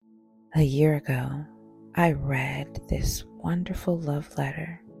A year ago, I read this wonderful love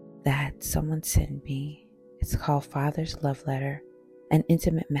letter that someone sent me. It's called Father's Love Letter, an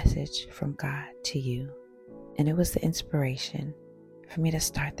intimate message from God to you. And it was the inspiration for me to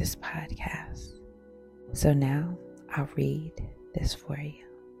start this podcast. So now I'll read this for you.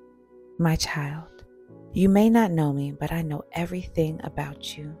 My child, you may not know me, but I know everything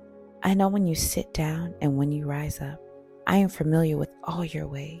about you. I know when you sit down and when you rise up. I am familiar with all your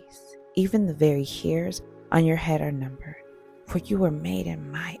ways. Even the very hairs on your head are numbered. For you were made in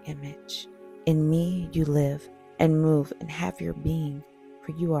my image. In me you live and move and have your being,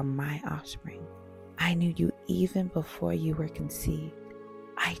 for you are my offspring. I knew you even before you were conceived.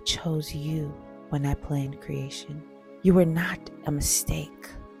 I chose you when I planned creation. You were not a mistake,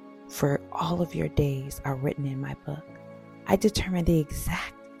 for all of your days are written in my book. I determined the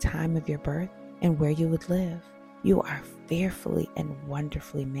exact time of your birth and where you would live. You are fearfully and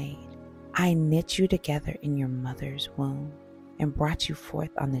wonderfully made. I knit you together in your mother's womb and brought you forth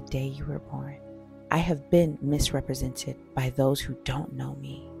on the day you were born. I have been misrepresented by those who don't know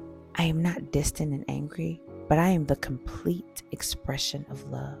me. I am not distant and angry, but I am the complete expression of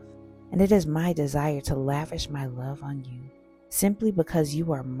love. And it is my desire to lavish my love on you, simply because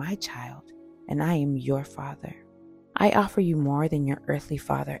you are my child and I am your father. I offer you more than your earthly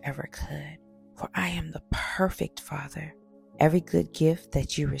father ever could, for I am the perfect father. Every good gift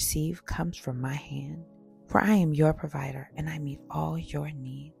that you receive comes from my hand, for I am your provider and I meet all your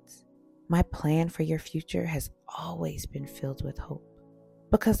needs. My plan for your future has always been filled with hope,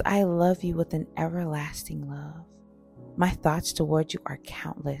 because I love you with an everlasting love. My thoughts toward you are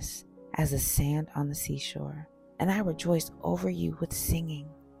countless as the sand on the seashore, and I rejoice over you with singing.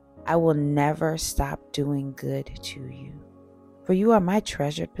 I will never stop doing good to you, for you are my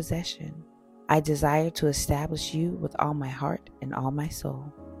treasured possession. I desire to establish you with all my heart and all my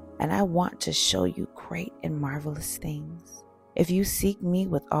soul, and I want to show you great and marvelous things. If you seek me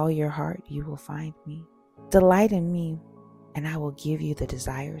with all your heart, you will find me. Delight in me, and I will give you the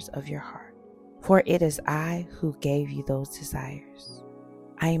desires of your heart, for it is I who gave you those desires.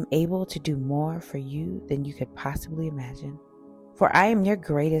 I am able to do more for you than you could possibly imagine, for I am your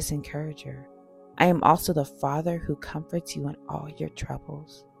greatest encourager. I am also the Father who comforts you in all your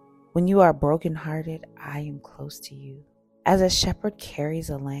troubles. When you are brokenhearted, I am close to you. As a shepherd carries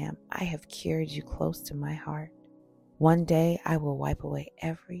a lamb, I have carried you close to my heart. One day I will wipe away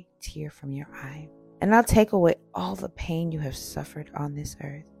every tear from your eye, and I'll take away all the pain you have suffered on this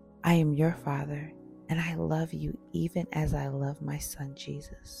earth. I am your Father, and I love you even as I love my Son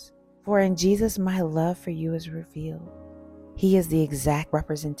Jesus. For in Jesus my love for you is revealed. He is the exact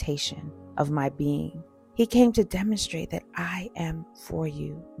representation of my being. He came to demonstrate that I am for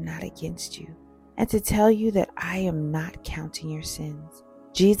you, not against you, and to tell you that I am not counting your sins.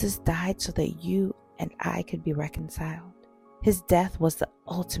 Jesus died so that you and I could be reconciled. His death was the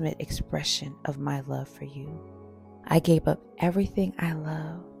ultimate expression of my love for you. I gave up everything I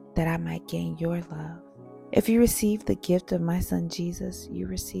love that I might gain your love. If you receive the gift of my Son Jesus, you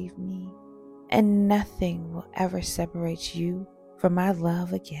receive me, and nothing will ever separate you from my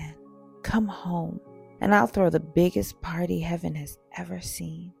love again. Come home, and I'll throw the biggest party heaven has ever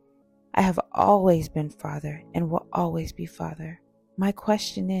seen. I have always been Father and will always be Father. My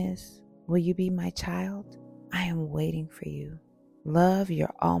question is, will you be my child? I am waiting for you. Love,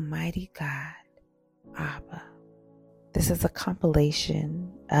 your Almighty God, Abba. This is a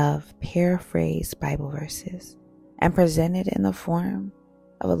compilation of paraphrased Bible verses and presented in the form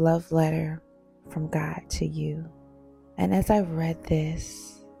of a love letter from God to you. And as I read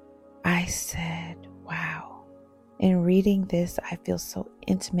this, I said, wow. In reading this, I feel so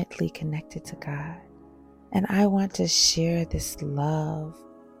intimately connected to God. And I want to share this love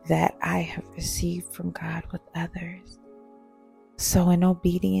that I have received from God with others. So in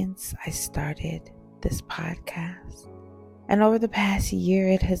obedience, I started this podcast. And over the past year,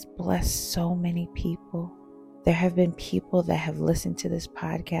 it has blessed so many people. There have been people that have listened to this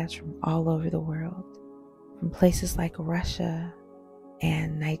podcast from all over the world, from places like Russia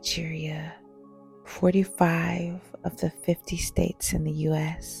and Nigeria, 45 of the 50 states in the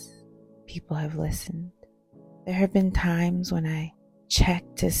U.S. People have listened. There have been times when I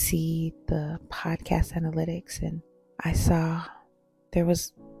checked to see the podcast analytics, and I saw there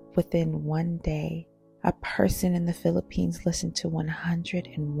was, within one day, a person in the Philippines listened to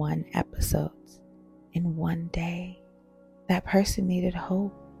 101 episodes in one day. That person needed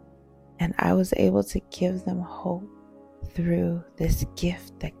hope, and I was able to give them hope through this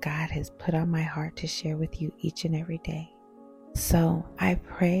gift that God has put on my heart to share with you each and every day. So I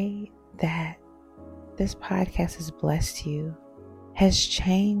pray that this podcast has blessed you, has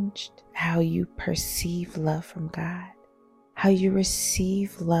changed how you perceive love from God, how you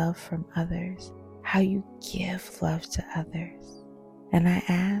receive love from others, how you give love to others. And I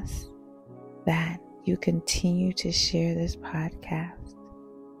ask that you continue to share this podcast.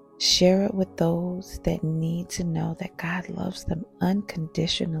 Share it with those that need to know that God loves them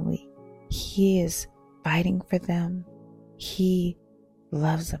unconditionally. He is fighting for them. He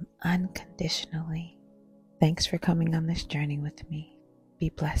loves them unconditionally. Thanks for coming on this journey with me.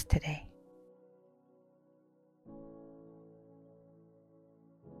 Be blessed today.